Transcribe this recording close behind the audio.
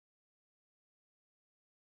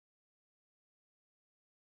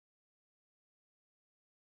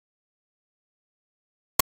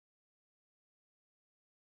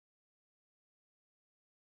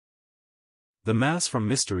The Mass from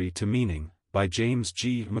Mystery to Meaning, by James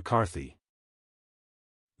G. McCarthy.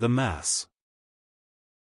 The Mass.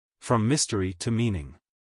 From Mystery to Meaning.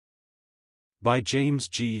 By James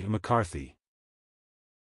G. McCarthy.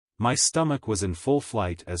 My stomach was in full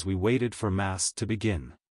flight as we waited for Mass to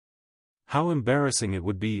begin. How embarrassing it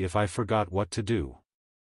would be if I forgot what to do.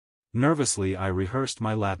 Nervously I rehearsed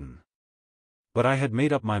my Latin. But I had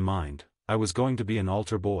made up my mind, I was going to be an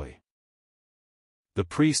altar boy. The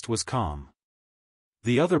priest was calm.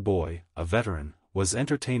 The other boy, a veteran, was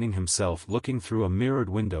entertaining himself looking through a mirrored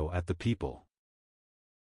window at the people.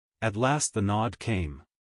 At last the nod came.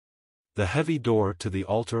 The heavy door to the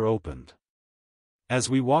altar opened. As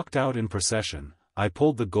we walked out in procession, I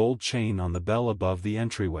pulled the gold chain on the bell above the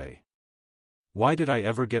entryway. Why did I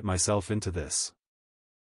ever get myself into this?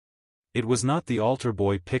 It was not the altar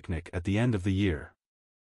boy picnic at the end of the year.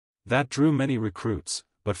 That drew many recruits,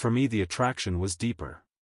 but for me the attraction was deeper.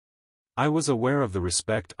 I was aware of the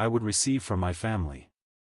respect I would receive from my family.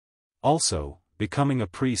 Also, becoming a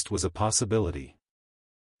priest was a possibility.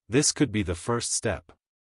 This could be the first step.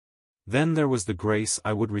 Then there was the grace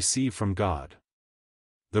I would receive from God.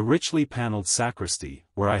 The richly paneled sacristy,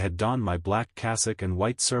 where I had donned my black cassock and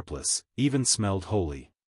white surplice, even smelled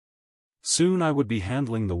holy. Soon I would be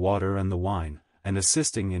handling the water and the wine, and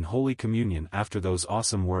assisting in Holy Communion after those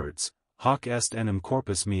awesome words, Hoc est enim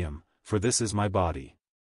corpus meum, for this is my body.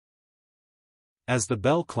 As the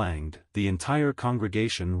bell clanged, the entire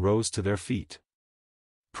congregation rose to their feet.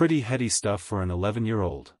 Pretty heady stuff for an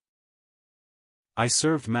 11-year-old. I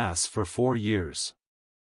served Mass for 4 years.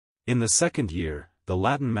 In the second year, the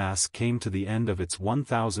Latin Mass came to the end of its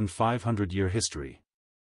 1,500-year history.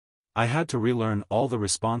 I had to relearn all the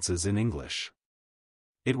responses in English.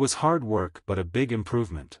 It was hard work but a big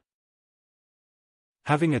improvement.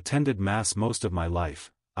 Having attended Mass most of my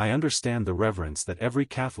life, I understand the reverence that every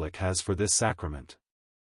Catholic has for this sacrament.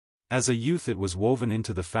 As a youth it was woven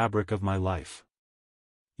into the fabric of my life.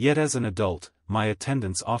 Yet as an adult, my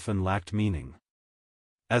attendance often lacked meaning.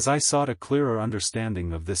 As I sought a clearer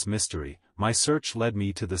understanding of this mystery, my search led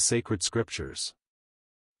me to the sacred scriptures.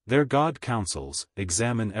 There God counsels,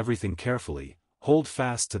 examine everything carefully, hold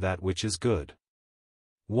fast to that which is good.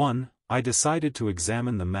 1. I decided to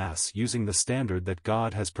examine the Mass using the standard that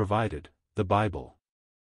God has provided, the Bible.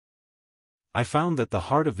 I found that the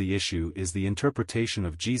heart of the issue is the interpretation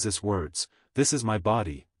of Jesus' words, this is my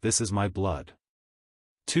body, this is my blood.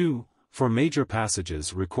 2. For major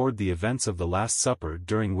passages record the events of the Last Supper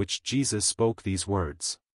during which Jesus spoke these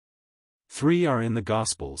words. 3 are in the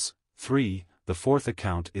Gospels. 3, the fourth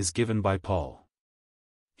account is given by Paul.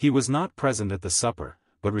 He was not present at the supper,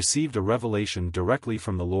 but received a revelation directly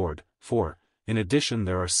from the Lord. 4. In addition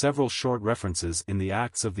there are several short references in the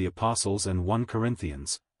Acts of the Apostles and 1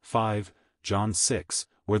 Corinthians. 5. John 6,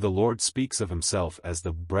 where the Lord speaks of himself as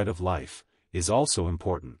the bread of life, is also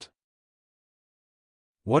important.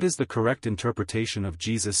 What is the correct interpretation of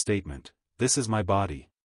Jesus' statement, this is my body?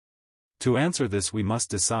 To answer this we must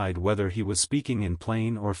decide whether he was speaking in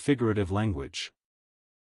plain or figurative language.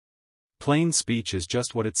 Plain speech is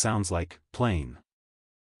just what it sounds like, plain.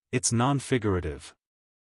 It's non-figurative.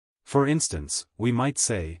 For instance, we might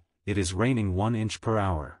say, it is raining 1 inch per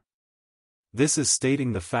hour. This is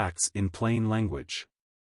stating the facts in plain language.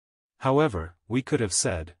 However, we could have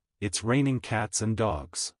said, it's raining cats and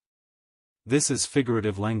dogs. This is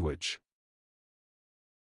figurative language.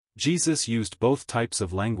 Jesus used both types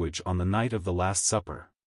of language on the night of the Last Supper.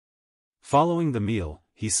 Following the meal,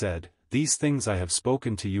 he said, these things I have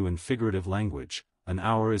spoken to you in figurative language, an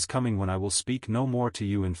hour is coming when I will speak no more to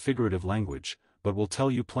you in figurative language, but will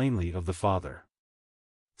tell you plainly of the Father.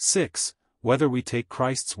 6. Whether we take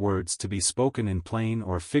Christ's words to be spoken in plain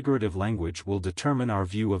or figurative language will determine our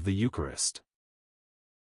view of the Eucharist.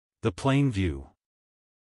 The plain view.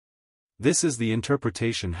 This is the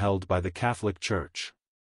interpretation held by the Catholic Church.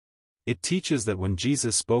 It teaches that when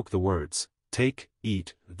Jesus spoke the words, take,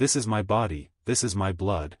 eat, this is my body, this is my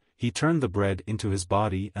blood, he turned the bread into his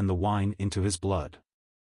body and the wine into his blood.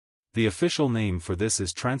 The official name for this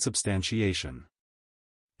is transubstantiation.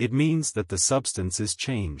 It means that the substance is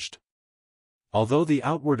changed. Although the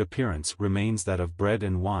outward appearance remains that of bread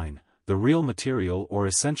and wine, the real material or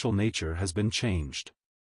essential nature has been changed.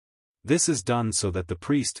 This is done so that the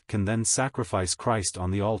priest can then sacrifice Christ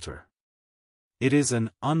on the altar. It is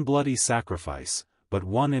an unbloody sacrifice, but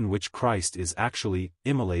one in which Christ is actually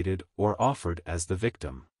immolated or offered as the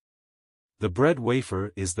victim. The bread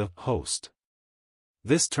wafer is the host.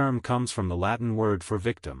 This term comes from the Latin word for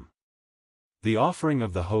victim. The offering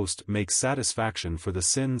of the host makes satisfaction for the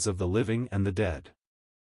sins of the living and the dead.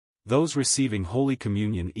 Those receiving Holy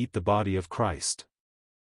Communion eat the body of Christ.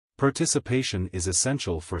 Participation is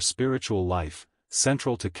essential for spiritual life,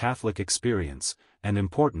 central to Catholic experience, and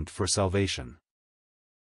important for salvation.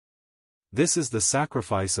 This is the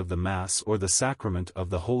sacrifice of the Mass or the sacrament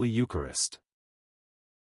of the Holy Eucharist.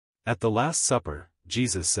 At the Last Supper,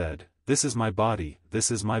 Jesus said, "This is my body,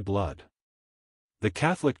 this is my blood." The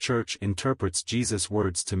Catholic Church interprets Jesus'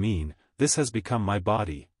 words to mean, "This has become my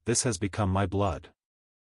body, this has become my blood."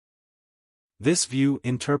 This view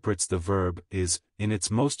interprets the verb is, in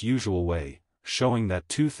its most usual way, showing that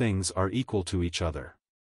two things are equal to each other.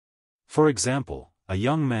 For example, a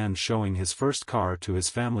young man showing his first car to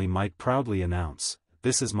his family might proudly announce,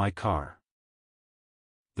 "This is my car."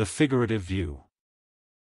 The figurative view.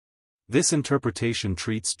 This interpretation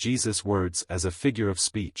treats Jesus' words as a figure of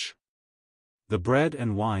speech. The bread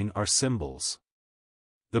and wine are symbols.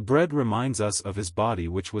 The bread reminds us of his body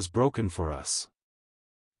which was broken for us.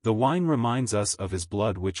 The wine reminds us of his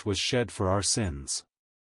blood which was shed for our sins.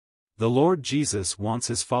 The Lord Jesus wants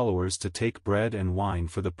his followers to take bread and wine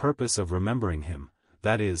for the purpose of remembering him,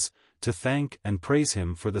 that is, to thank and praise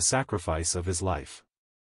him for the sacrifice of his life.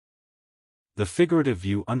 The figurative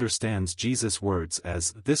view understands Jesus' words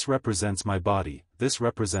as, "This represents my body, this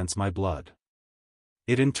represents my blood."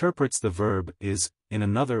 It interprets the verb is, in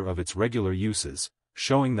another of its regular uses,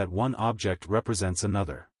 showing that one object represents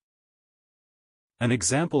another. An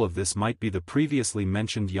example of this might be the previously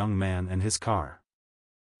mentioned young man and his car.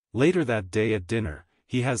 Later that day at dinner,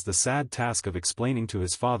 he has the sad task of explaining to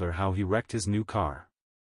his father how he wrecked his new car.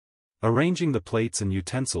 Arranging the plates and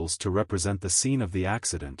utensils to represent the scene of the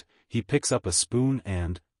accident, he picks up a spoon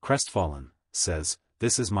and, crestfallen, says,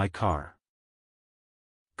 "This is my car."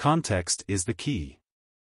 Context is the key.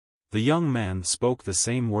 The young man spoke the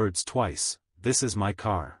same words twice, "This is my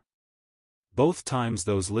car." Both times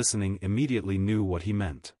those listening immediately knew what he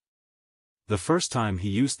meant. The first time he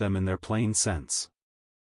used them in their plain sense.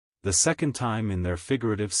 The second time in their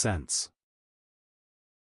figurative sense.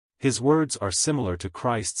 His words are similar to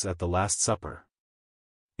Christ's at the Last Supper.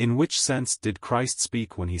 In which sense did Christ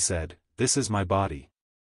speak when he said, "This is my body"?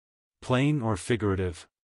 Plain or figurative?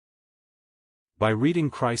 By reading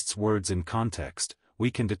Christ's words in context,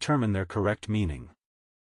 we can determine their correct meaning.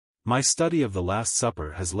 My study of the Last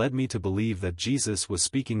Supper has led me to believe that Jesus was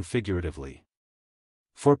speaking figuratively.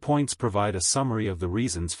 4 points provide a summary of the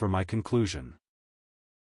reasons for my conclusion.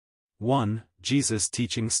 1. Jesus'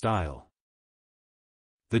 teaching style.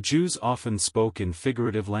 The Jews often spoke in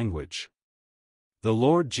figurative language. The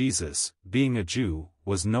Lord Jesus, being a Jew,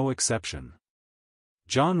 was no exception.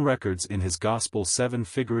 John records in his Gospel 7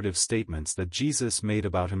 figurative statements that Jesus made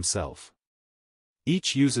about himself.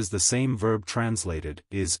 Each uses the same verb translated,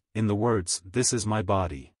 is, in the words, "This is my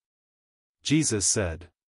body." Jesus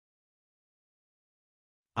said,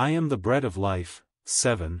 "I am the bread of life."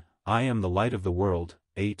 7. "I am the light of the world."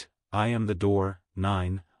 8. "I am the door."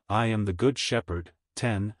 9. "I am the good shepherd."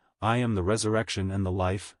 10. "I am the resurrection and the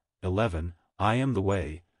life." 11. "I am the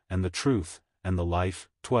way, and the truth, and the life."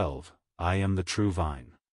 12. "I am the true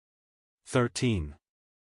vine." 13.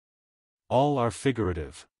 All are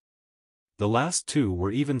figurative. The last two were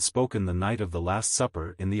even spoken the night of the Last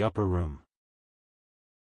Supper in the upper room.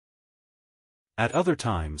 At other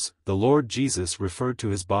times, the Lord Jesus referred to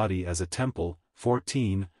his body as a temple.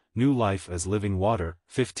 14. New life as living water.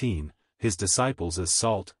 15. His disciples as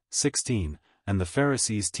salt. 16. And the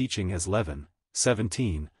Pharisees' teaching as leaven.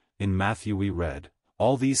 17. In Matthew we read,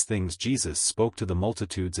 "All these things Jesus spoke to the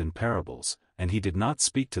multitudes in parables, and he did not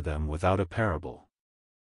speak to them without a parable."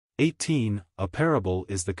 18. A parable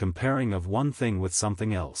is the comparing of one thing with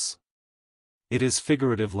something else. It is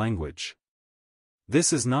figurative language.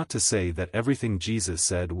 This is not to say that everything Jesus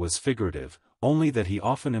said was figurative, only that he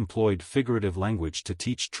often employed figurative language to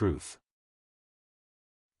teach truth.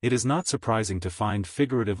 It is not surprising to find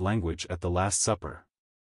figurative language at the Last Supper.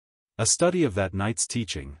 A study of that night's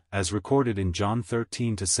teaching, as recorded in John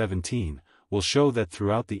 13-17, will show that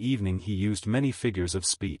throughout the evening he used many figures of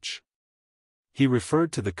speech. He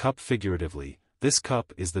referred to the cup figuratively, "This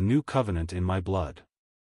cup is the new covenant in my blood."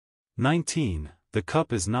 19. The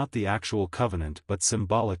cup is not the actual covenant but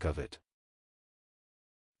symbolic of it.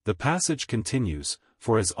 The passage continues,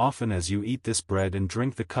 "For as often as you eat this bread and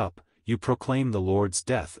drink the cup, you proclaim the Lord's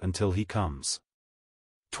death until he comes."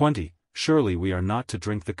 20. Surely we are not to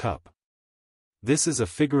drink the cup. This is a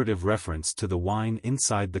figurative reference to the wine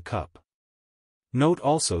inside the cup. Note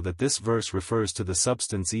also that this verse refers to the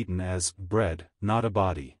substance eaten as bread, not a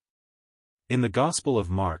body. In the Gospel of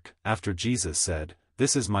Mark, after Jesus said,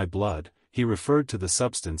 "This is my blood," he referred to the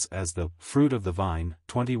substance as the fruit of the vine,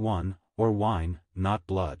 21, or wine, not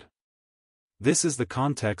blood. This is the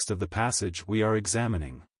context of the passage we are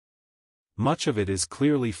examining. much of it is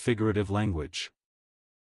clearly figurative language.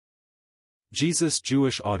 Jesus'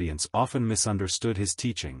 Jewish audience often misunderstood his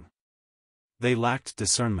teaching. They lacked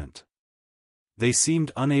discernment. They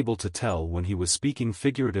seemed unable to tell when he was speaking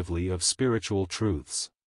figuratively of spiritual truths.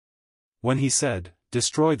 When he said,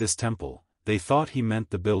 "Destroy this temple," they thought he meant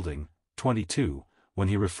the building. 22. When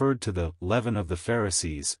he referred to the leaven of the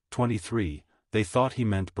Pharisees, 23, they thought he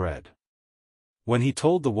meant bread. When he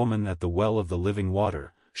told the woman at the well of the living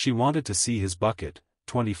water, she wanted to see his bucket,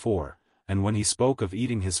 24, and when he spoke of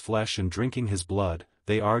eating his flesh and drinking his blood,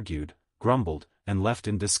 they argued, grumbled, and left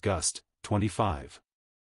in disgust, 25.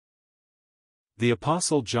 The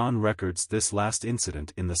Apostle John records this last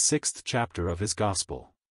incident in the 6th chapter of his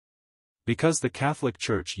Gospel. Because the Catholic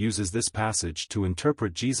Church uses this passage to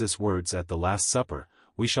interpret Jesus' words at the Last Supper,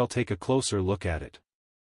 we shall take a closer look at it.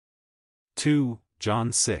 2.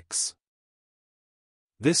 John 6.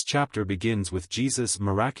 This chapter begins with Jesus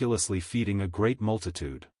miraculously feeding a great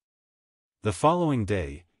multitude. The following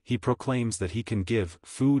day, he proclaims that he can give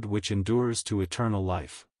food which endures to eternal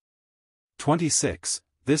life. 26.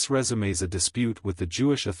 This resumes a dispute with the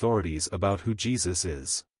Jewish authorities about who Jesus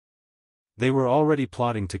is. They were already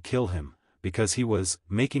plotting to kill him, because he was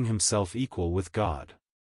making himself equal with God.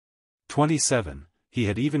 27. He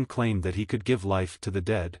had even claimed that he could give life to the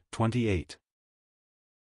dead. 28.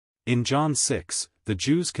 In John 6, the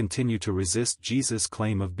Jews continue to resist Jesus'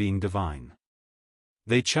 claim of being divine.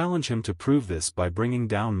 They challenge him to prove this by bringing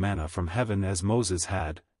down manna from heaven as Moses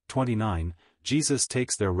had. 29. Jesus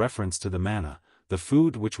takes their reference to the manna, the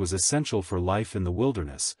food which was essential for life in the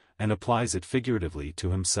wilderness, and applies it figuratively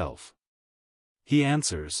to himself. He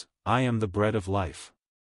answers, "I am the bread of life."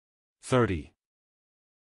 30.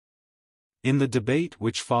 In the debate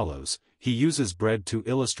which follows, he uses bread to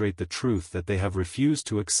illustrate the truth that they have refused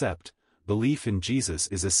to accept. Belief in Jesus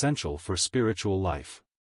is essential for spiritual life.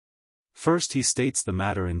 First he states the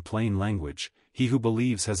matter in plain language, he who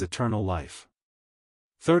believes has eternal life.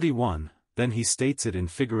 31. Then he states it in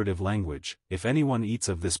figurative language, if anyone eats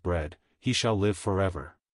of this bread, he shall live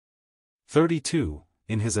forever. 32.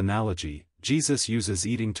 In his analogy, Jesus uses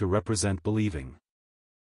eating to represent believing.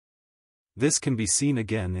 This can be seen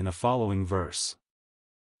again in a following verse.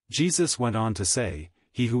 Jesus went on to say,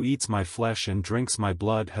 "He who eats my flesh and drinks my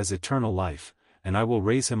blood has eternal life, and I will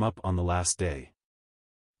raise him up on the last day."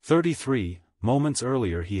 33. Moments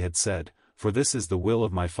earlier he had said, "For this is the will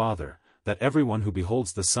of my Father, that everyone who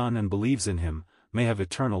beholds the Son and believes in him, may have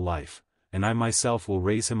eternal life, and I myself will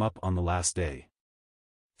raise him up on the last day."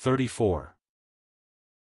 34.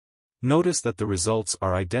 Notice that the results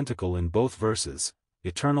are identical in both verses,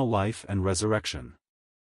 eternal life and resurrection.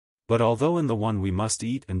 But although in the one we must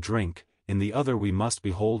eat and drink, in the other we must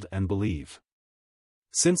behold and believe.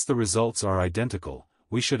 Since the results are identical,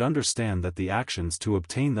 we should understand that the actions to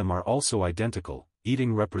obtain them are also identical.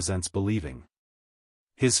 Eating represents believing.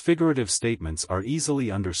 His figurative statements are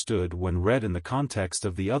easily understood when read in the context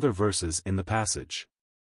of the other verses in the passage.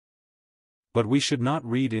 But we should not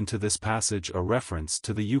read into this passage a reference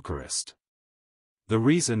to the Eucharist. The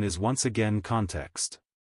reason is once again context.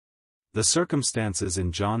 The circumstances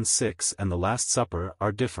in John 6 and the Last Supper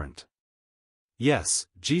are different. Yes,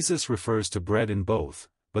 Jesus refers to bread in both,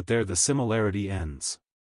 but there the similarity ends.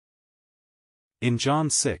 In John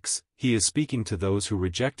 6, he is speaking to those who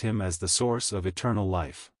reject him as the source of eternal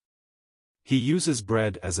life. He uses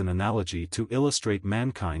bread as an analogy to illustrate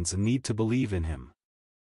mankind's need to believe in him.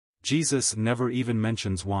 Jesus never even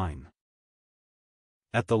mentions wine.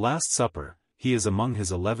 At the Last Supper, he is among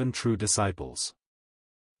his 11 true disciples.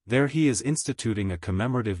 There he is instituting a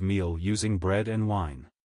commemorative meal using bread and wine.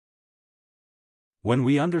 When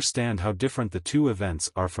we understand how different the two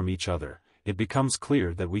events are from each other, it becomes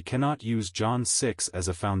clear that we cannot use John 6 as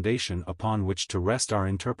a foundation upon which to rest our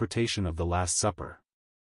interpretation of the Last Supper.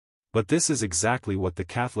 But this is exactly what the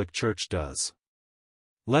Catholic Church does.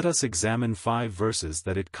 Let us examine 5 verses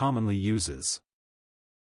that it commonly uses.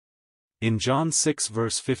 In John 6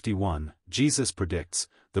 verse 51, Jesus predicts,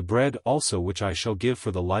 "The bread also which I shall give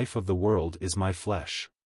for the life of the world is my flesh."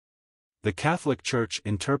 The Catholic Church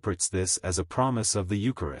interprets this as a promise of the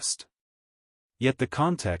Eucharist. Yet the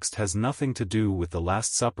context has nothing to do with the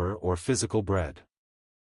Last Supper or physical bread.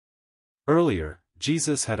 Earlier,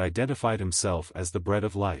 Jesus had identified himself as the bread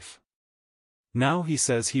of life. Now he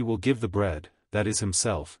says he will give the bread, that is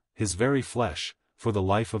himself, his very flesh, for the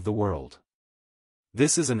life of the world.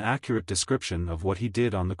 This is an accurate description of what he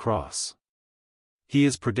did on the cross. He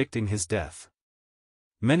is predicting his death.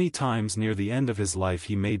 Many times near the end of his life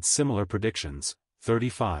he made similar predictions.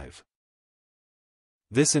 35.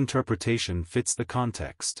 This interpretation fits the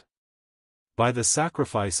context. By the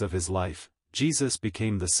sacrifice of his life, Jesus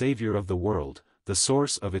became the Savior of the world, the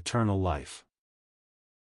source of eternal life.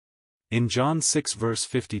 In John 6 verse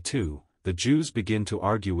 52, the Jews begin to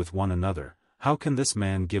argue with one another, "How can this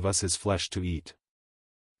man give us his flesh to eat?"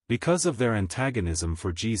 Because of their antagonism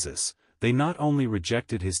for Jesus, they not only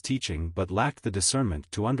rejected his teaching but lacked the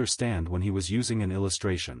discernment to understand when he was using an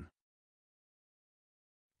illustration.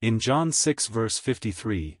 In John 6 verse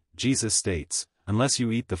 53, Jesus states, "Unless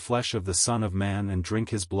you eat the flesh of the Son of Man and drink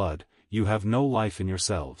his blood, you have no life in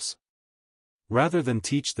yourselves." Rather than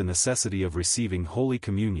teach the necessity of receiving Holy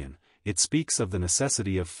Communion, it speaks of the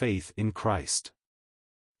necessity of faith in Christ.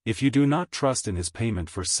 If you do not trust in his payment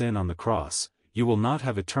for sin on the cross, you will not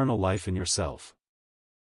have eternal life in yourself.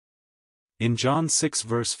 In John 6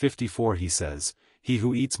 verse 54 he says, "He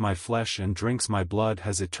who eats my flesh and drinks my blood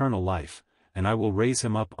has eternal life, and I will raise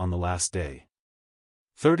him up on the last day."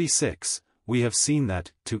 36. We have seen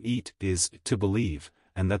that, to eat, is, to believe,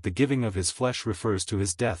 and that the giving of his flesh refers to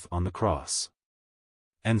his death on the cross.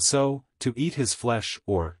 And so, to eat his flesh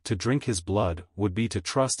or to drink his blood would be to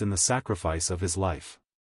trust in the sacrifice of his life.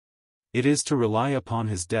 It is to rely upon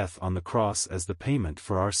his death on the cross as the payment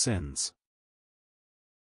for our sins.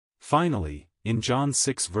 Finally, in John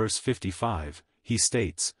 6 verse 55, he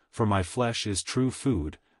states, "For my flesh is true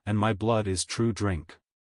food, and my blood is true drink."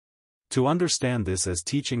 To understand this as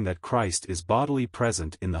teaching that Christ is bodily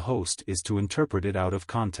present in the host is to interpret it out of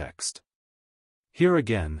context. Here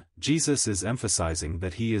again, Jesus is emphasizing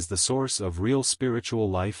that he is the source of real spiritual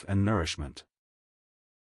life and nourishment.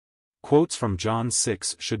 Quotes from John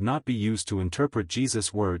 6 should not be used to interpret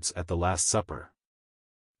Jesus' words at the Last Supper.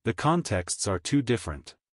 The contexts are too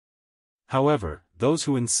different. However, those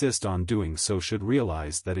who insist on doing so should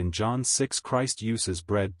realize that in John 6 Christ uses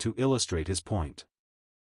bread to illustrate his point.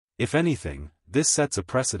 If anything, this sets a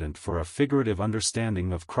precedent for a figurative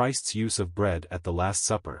understanding of Christ's use of bread at the Last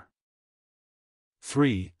Supper.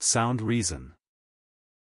 3. Sound reason.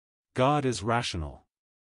 God is rational.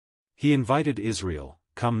 He invited Israel,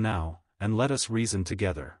 "Come now, and let us reason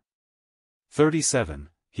together."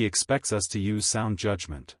 37. He expects us to use sound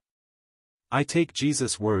judgment. I take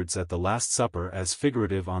Jesus' words at the Last Supper as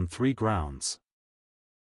figurative on 3 grounds.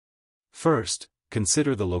 First,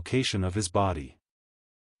 consider the location of his body.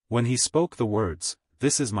 When he spoke the words,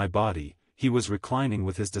 "This is my body," he was reclining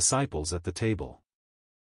with his disciples at the table.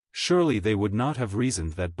 Surely they would not have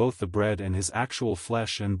reasoned that both the bread and his actual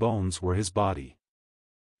flesh and bones were his body.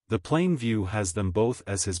 The plain view has them both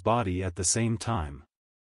as his body at the same time.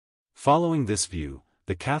 Following this view,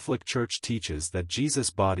 the Catholic Church teaches that Jesus'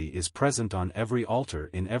 body is present on every altar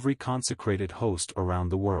in every consecrated host around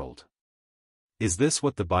the world. Is this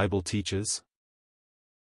what the Bible teaches?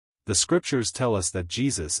 The Scriptures tell us that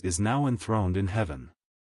Jesus is now enthroned in heaven.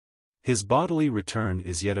 His bodily return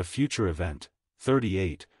is yet a future event.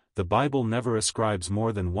 38. The Bible never ascribes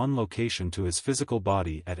more than one location to his physical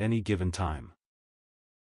body at any given time.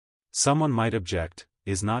 Someone might object,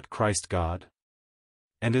 is not Christ God?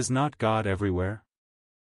 And is not God everywhere?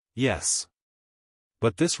 Yes.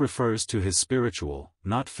 But this refers to his spiritual,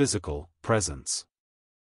 not physical, presence.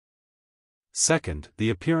 Second, the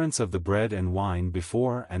appearance of the bread and wine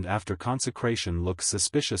before and after consecration looks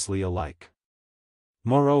suspiciously alike.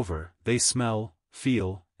 Moreover, they smell,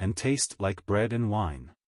 feel, and taste like bread and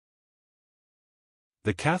wine.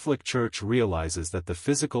 The Catholic Church realizes that the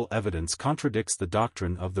physical evidence contradicts the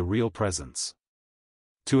doctrine of the real presence.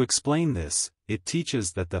 To explain this, it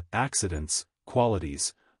teaches that the accidents,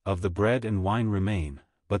 qualities, of the bread and wine remain,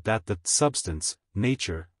 but that the substance,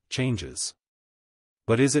 nature, changes.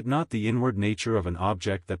 But is it not the inward nature of an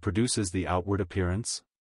object that produces the outward appearance?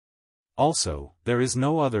 Also, there is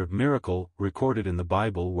no other miracle recorded in the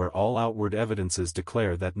Bible where all outward evidences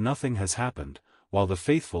declare that nothing has happened, while the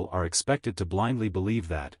faithful are expected to blindly believe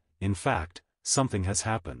that, in fact, something has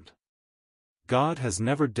happened. God has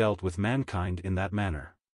never dealt with mankind in that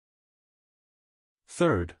manner.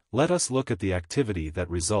 Third, let us look at the activity that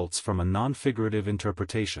results from a non-figurative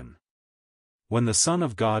interpretation. When the Son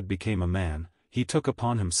of God became a man, he took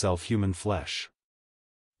upon himself human flesh.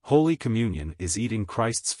 Holy Communion is eating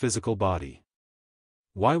Christ's physical body.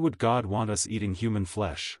 Why would God want us eating human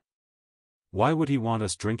flesh? Why would he want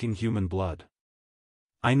us drinking human blood?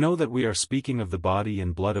 I know that we are speaking of the body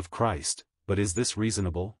and blood of Christ, but is this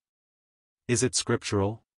reasonable? Is it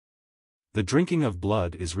scriptural? The drinking of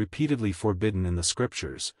blood is repeatedly forbidden in the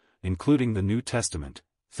Scriptures, including the New Testament.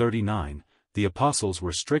 39. The apostles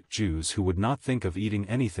were strict Jews who would not think of eating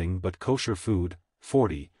anything but kosher food.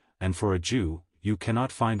 40. And for a Jew, you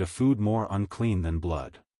cannot find a food more unclean than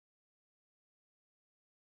blood.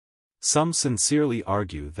 Some sincerely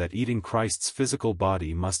argue that eating Christ's physical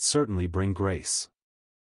body must certainly bring grace.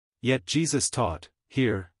 Yet Jesus taught,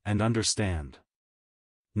 "Hear, and understand.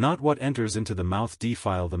 Not what enters into the mouth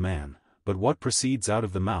defile the man, but what proceeds out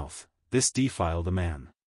of the mouth, this defile the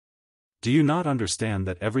man. Do you not understand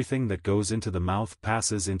that everything that goes into the mouth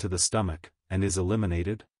passes into the stomach, and is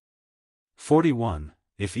eliminated?" 41.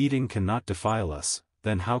 If eating cannot defile us,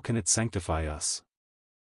 then how can it sanctify us?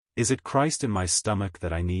 Is it Christ in my stomach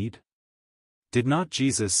that I need? Did not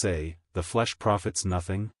Jesus say, "The flesh profits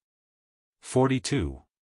nothing"? 42.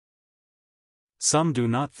 Some do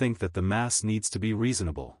not think that the Mass needs to be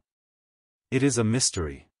reasonable. It is a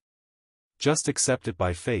mystery. Just accept it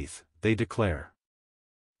by faith, they declare.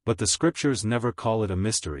 But the Scriptures never call it a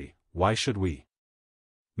mystery, why should we?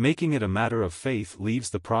 Making it a matter of faith leaves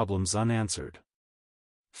the problems unanswered.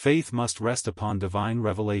 Faith must rest upon divine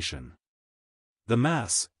revelation. The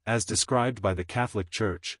Mass, as described by the Catholic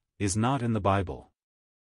Church, is not in the Bible.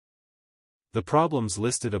 The problems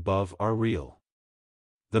listed above are real.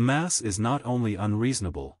 The Mass is not only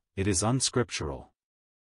unreasonable, it is unscriptural.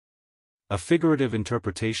 A figurative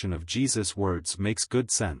interpretation of Jesus' words makes good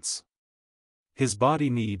sense. His body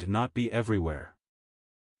need not be everywhere.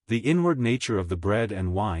 The inward nature of the bread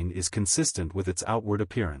and wine is consistent with its outward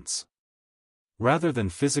appearance. Rather than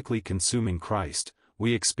physically consuming Christ,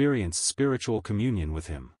 we experience spiritual communion with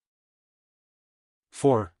Him.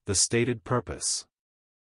 4. The stated purpose.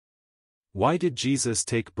 Why did Jesus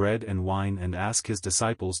take bread and wine and ask His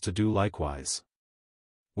disciples to do likewise?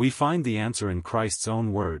 We find the answer in Christ's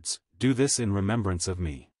own words, "Do this in remembrance of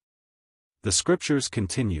me." The Scriptures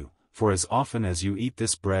continue, "For as often as you eat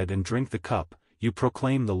this bread and drink the cup, you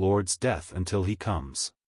proclaim the Lord's death until He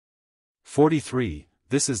comes." 43.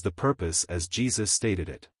 This is the purpose as Jesus stated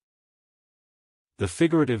it. The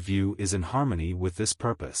figurative view is in harmony with this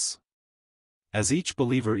purpose. As each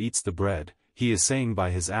believer eats the bread, he is saying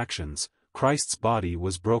by his actions, "Christ's body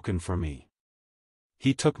was broken for me.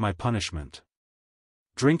 He took my punishment."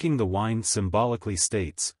 Drinking the wine symbolically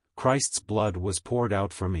states, "Christ's blood was poured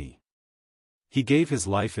out for me. He gave His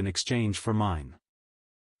life in exchange for mine."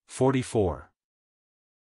 44.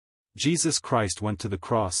 Jesus Christ went to the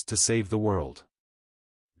cross to save the world.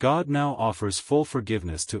 God now offers full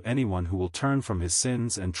forgiveness to anyone who will turn from his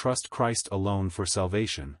sins and trust Christ alone for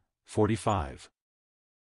salvation. 45.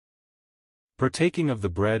 Partaking of the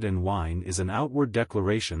bread and wine is an outward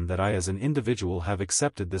declaration that I as an individual have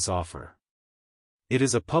accepted this offer. It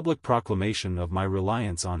is a public proclamation of my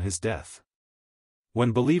reliance on His death.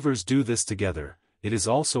 When believers do this together, it is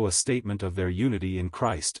also a statement of their unity in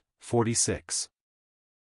Christ. 46.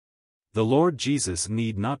 The Lord Jesus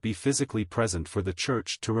need not be physically present for the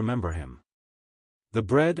Church to remember Him. The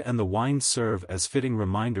bread and the wine serve as fitting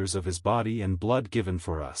reminders of His body and blood given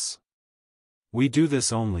for us. We do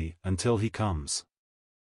this only until He comes.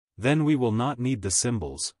 Then we will not need the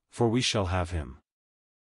symbols, for we shall have Him.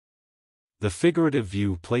 The figurative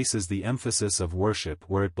view places the emphasis of worship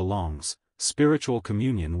where it belongs, spiritual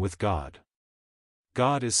communion with God.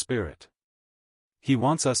 God is spirit. He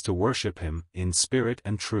wants us to worship Him in spirit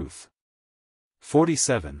and truth.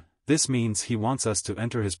 47. This means He wants us to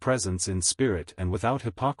enter His presence in spirit and without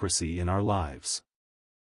hypocrisy in our lives.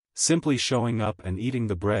 Simply showing up and eating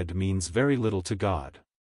the bread means very little to God.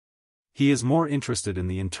 He is more interested in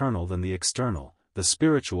the internal than the external, the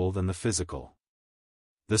spiritual than the physical.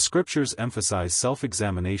 The Scriptures emphasize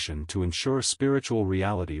self-examination to ensure spiritual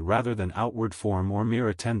reality rather than outward form or mere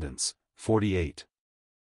attendance. 48.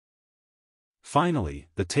 Finally,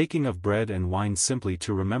 the taking of bread and wine simply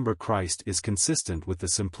to remember Christ is consistent with the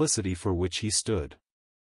simplicity for which He stood.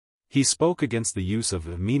 He spoke against the use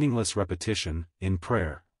of meaningless repetition in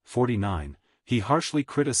prayer. 49. He harshly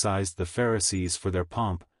criticized the Pharisees for their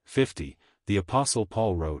pomp. 50. The Apostle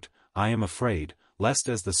Paul wrote, "I am afraid, lest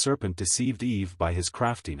as the serpent deceived Eve by his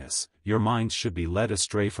craftiness, your minds should be led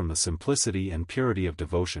astray from the simplicity and purity of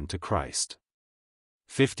devotion to Christ."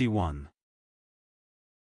 51.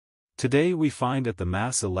 Today we find at the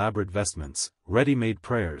Mass elaborate vestments, ready-made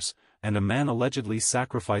prayers, and a man allegedly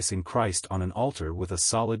sacrificing Christ on an altar with a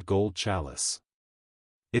solid gold chalice.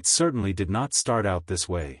 It certainly did not start out this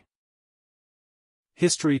way.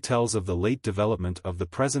 History tells of the late development of the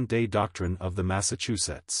present-day doctrine of the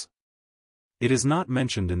Massachusetts. It is not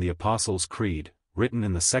mentioned in the Apostles' Creed, written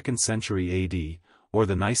in the 2nd century AD, or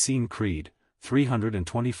the Nicene Creed,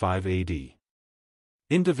 325 AD.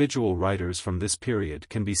 Individual writers from this period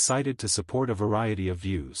can be cited to support a variety of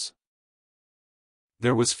views.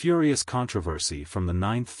 There was furious controversy from the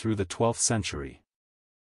 9th through the 12th century.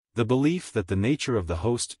 The belief that the nature of the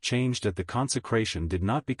host changed at the consecration did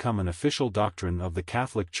not become an official doctrine of the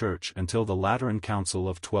Catholic Church until the Lateran Council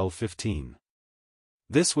of 1215.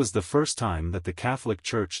 This was the first time that the Catholic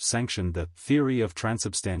Church sanctioned the theory of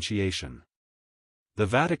transubstantiation. The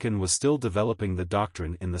Vatican was still developing the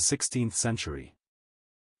doctrine in the 16th century.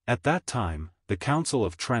 At that time, the Council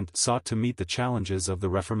of Trent sought to meet the challenges of the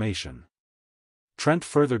Reformation. Trent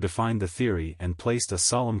further defined the theory and placed a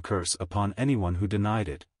solemn curse upon anyone who denied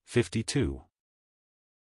it. 52.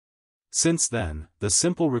 Since then, the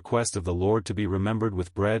simple request of the Lord to be remembered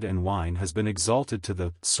with bread and wine has been exalted to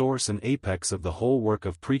the source and apex of the whole work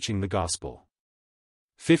of preaching the gospel.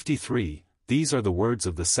 53. These are the words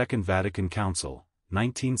of the Second Vatican Council,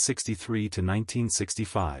 1963 to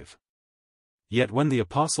 1965. Yet when the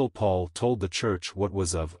Apostle Paul told the Church what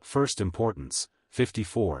was of first importance,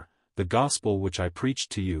 54, the gospel which I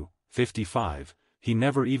preached to you, 55, he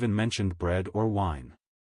never even mentioned bread or wine.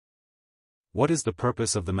 What is the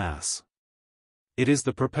purpose of the Mass? It is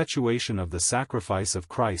the perpetuation of the sacrifice of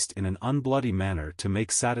Christ in an unbloody manner to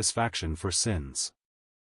make satisfaction for sins.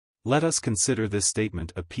 Let us consider this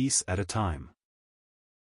statement a piece at a time.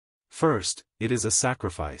 First, it is a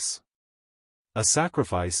sacrifice. A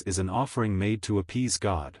sacrifice is an offering made to appease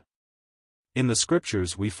God. In the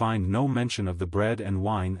Scriptures we find no mention of the bread and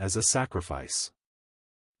wine as a sacrifice.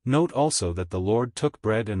 Note also that the Lord took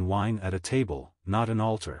bread and wine at a table, not an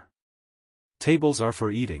altar. Tables are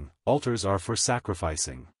for eating, altars are for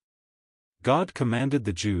sacrificing. God commanded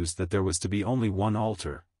the Jews that there was to be only one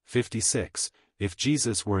altar, 56, if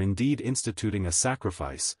Jesus were indeed instituting a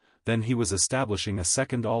sacrifice, then he was establishing a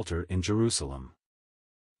second altar in Jerusalem.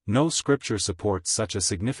 No scripture supports such a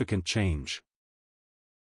significant change.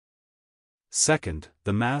 Second,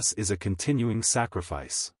 the Mass is a continuing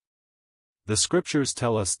sacrifice. The Scriptures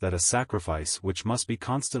tell us that a sacrifice which must be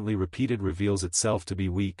constantly repeated reveals itself to be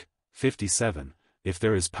weak. 57. If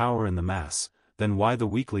there is power in the Mass, then why the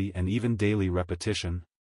weekly and even daily repetition?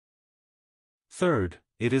 Third,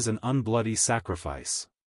 it is an unbloody sacrifice.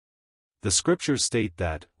 The Scriptures state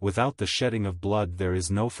that, without the shedding of blood there is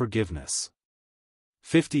no forgiveness.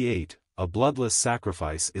 58. A bloodless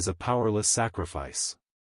sacrifice is a powerless sacrifice.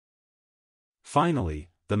 Finally,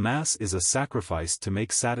 the Mass is a sacrifice to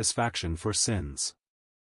make satisfaction for sins.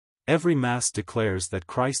 Every Mass declares that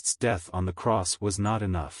Christ's death on the cross was not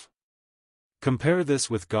enough. Compare this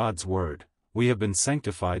with God's Word: we have been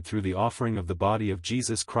sanctified through the offering of the body of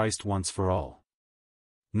Jesus Christ once for all.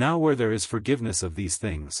 Now where there is forgiveness of these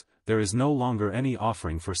things, there is no longer any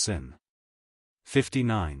offering for sin.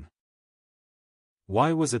 59.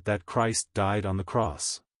 Why was it that Christ died on the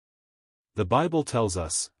cross? The Bible tells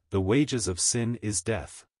us, the wages of sin is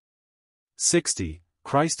death. 60.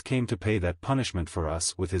 Christ came to pay that punishment for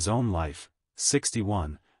us with his own life.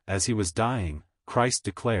 61. As he was dying, Christ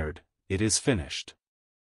declared, "It is finished."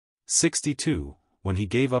 62. When he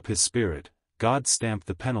gave up his spirit, God stamped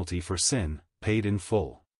the penalty for sin, paid in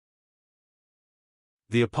full.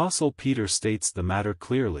 The Apostle Peter states the matter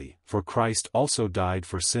clearly: "For Christ also died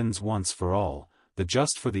for sins once for all, the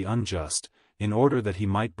just for the unjust, in order that he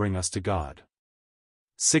might bring us to God."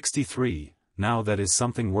 63. Now that is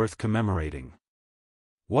something worth commemorating.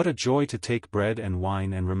 What a joy to take bread and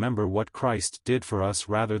wine and remember what Christ did for us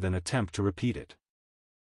rather than attempt to repeat it.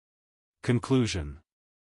 Conclusion.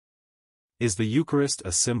 Is the Eucharist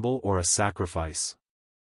a symbol or a sacrifice?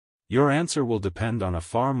 Your answer will depend on a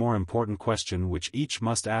far more important question which each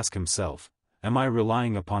must ask himself: am I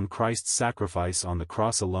relying upon Christ's sacrifice on the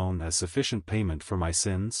cross alone as sufficient payment for my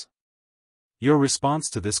sins? Your response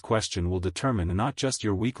to this question will determine not just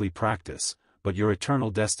your weekly practice, but your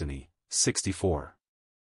eternal destiny. 64.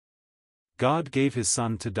 God gave his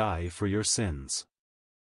Son to die for your sins.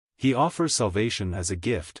 He offers salvation as a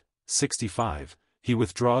gift. 65. He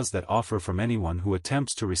withdraws that offer from anyone who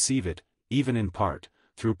attempts to receive it, even in part,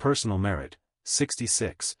 through personal merit.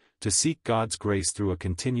 66. To seek God's grace through a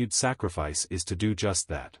continued sacrifice is to do just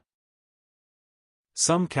that.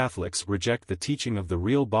 Some Catholics reject the teaching of the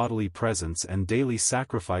real bodily presence and daily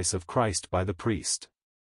sacrifice of Christ by the priest.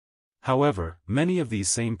 However, many of these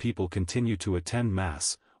same people continue to attend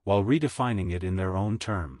Mass, while redefining it in their own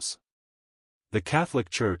terms. The Catholic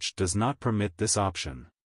Church does not permit this option.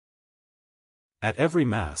 At every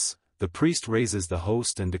Mass, the priest raises the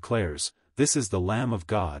host and declares, "This is the Lamb of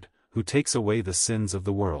God, who takes away the sins of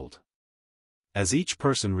the world." As each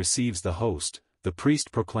person receives the host, the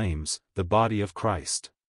priest proclaims, "The body of Christ."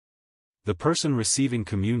 The person receiving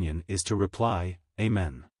communion is to reply,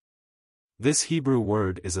 "Amen." This Hebrew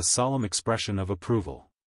word is a solemn expression of approval.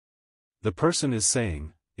 The person is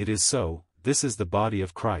saying, "It is so, this is the body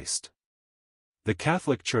of Christ." The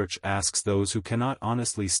Catholic Church asks those who cannot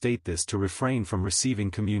honestly state this to refrain from receiving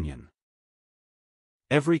communion.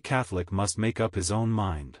 Every Catholic must make up his own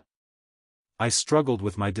mind. I struggled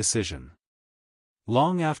with my decision.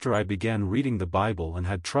 Long after I began reading the Bible and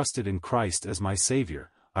had trusted in Christ as my Savior,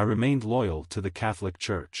 I remained loyal to the Catholic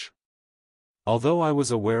Church. Although I was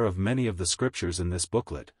aware of many of the scriptures in this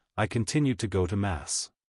booklet, I continued to go to Mass.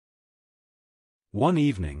 One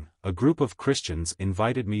evening, a group of Christians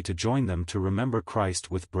invited me to join them to remember Christ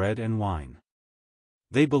with bread and wine.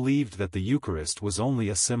 They believed that the Eucharist was only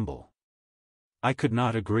a symbol. I could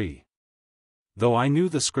not agree. Though I knew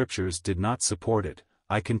the scriptures did not support it,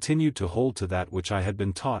 I continued to hold to that which I had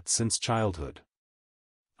been taught since childhood.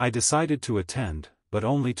 I decided to attend, but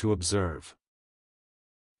only to observe.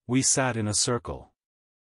 We sat in a circle.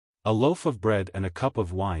 A loaf of bread and a cup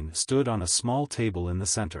of wine stood on a small table in the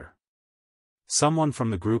center. Someone from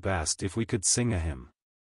the group asked if we could sing a hymn.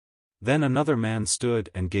 Then another man stood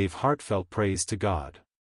and gave heartfelt praise to God.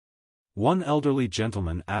 One elderly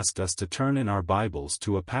gentleman asked us to turn in our Bibles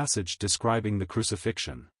to a passage describing the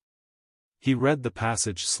crucifixion. He read the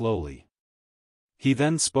passage slowly. He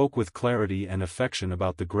then spoke with clarity and affection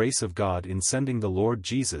about the grace of God in sending the Lord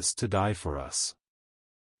Jesus to die for us.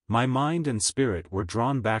 My mind and spirit were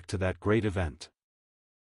drawn back to that great event.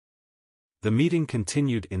 The meeting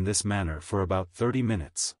continued in this manner for about 30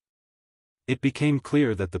 minutes. It became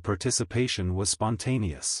clear that the participation was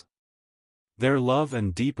spontaneous. Their love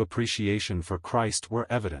and deep appreciation for Christ were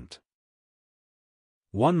evident.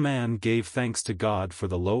 One man gave thanks to God for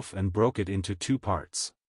the loaf and broke it into 2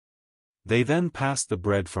 parts. They then passed the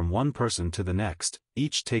bread from one person to the next,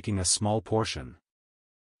 each taking a small portion.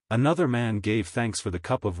 Another man gave thanks for the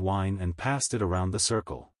cup of wine and passed it around the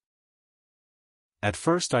circle. At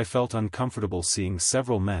first I felt uncomfortable seeing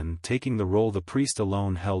several men taking the role the priest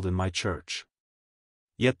alone held in my church.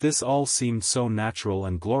 Yet this all seemed so natural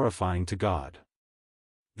and glorifying to God.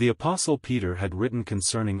 The Apostle Peter had written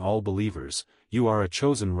concerning all believers, "You are a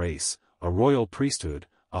chosen race, a royal priesthood,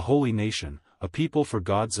 a holy nation, a people for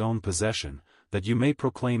God's own possession, that you may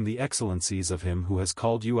proclaim the excellencies of him who has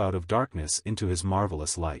called you out of darkness into his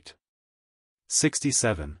marvelous light."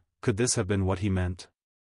 67. Could this have been what he meant?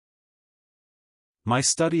 My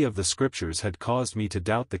study of the scriptures had caused me to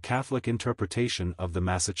doubt the Catholic interpretation of the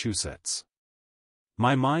Massachusetts.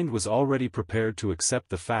 My mind was already prepared to accept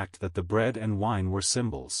the fact that the bread and wine were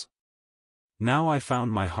symbols. Now I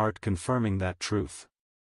found my heart confirming that truth.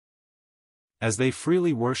 As they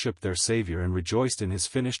freely worshipped their Savior and rejoiced in his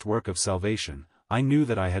finished work of salvation, I knew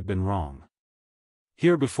that I had been wrong.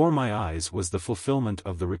 Here before my eyes was the fulfillment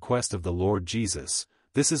of the request of the Lord Jesus,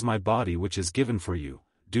 "This is my body which is given for you,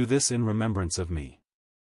 do this in remembrance of me."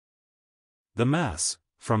 The Mass,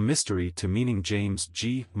 From Mystery to Meaning. James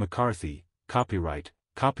G. McCarthy, Copyright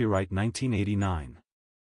 1989.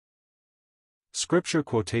 Scripture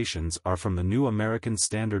quotations are from the New American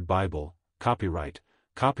Standard Bible, Copyright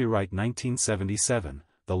 1977,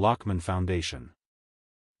 the Lockman Foundation.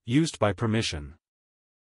 Used by permission.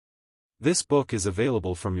 This book is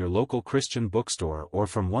available from your local Christian bookstore or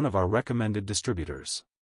from one of our recommended distributors.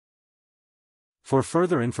 For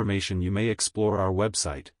further information you may explore our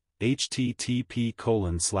website,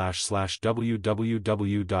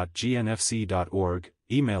 http://www.gnfc.org,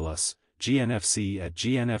 email us,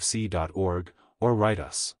 gnfc@gnfc.org, or write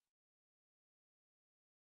us.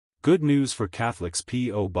 Good News for Catholics,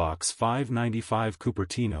 P.O. Box 595,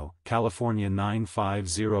 Cupertino, California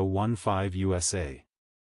 95015, USA.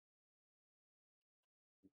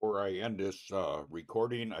 Before I end this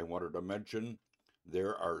recording, I wanted to mention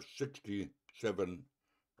there are 67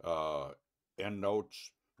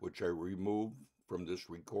 endnotes which I removed from this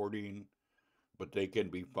recording, but they can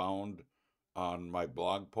be found on my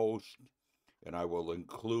blog post, and I will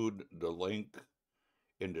include the link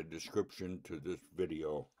in the description to this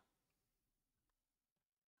video.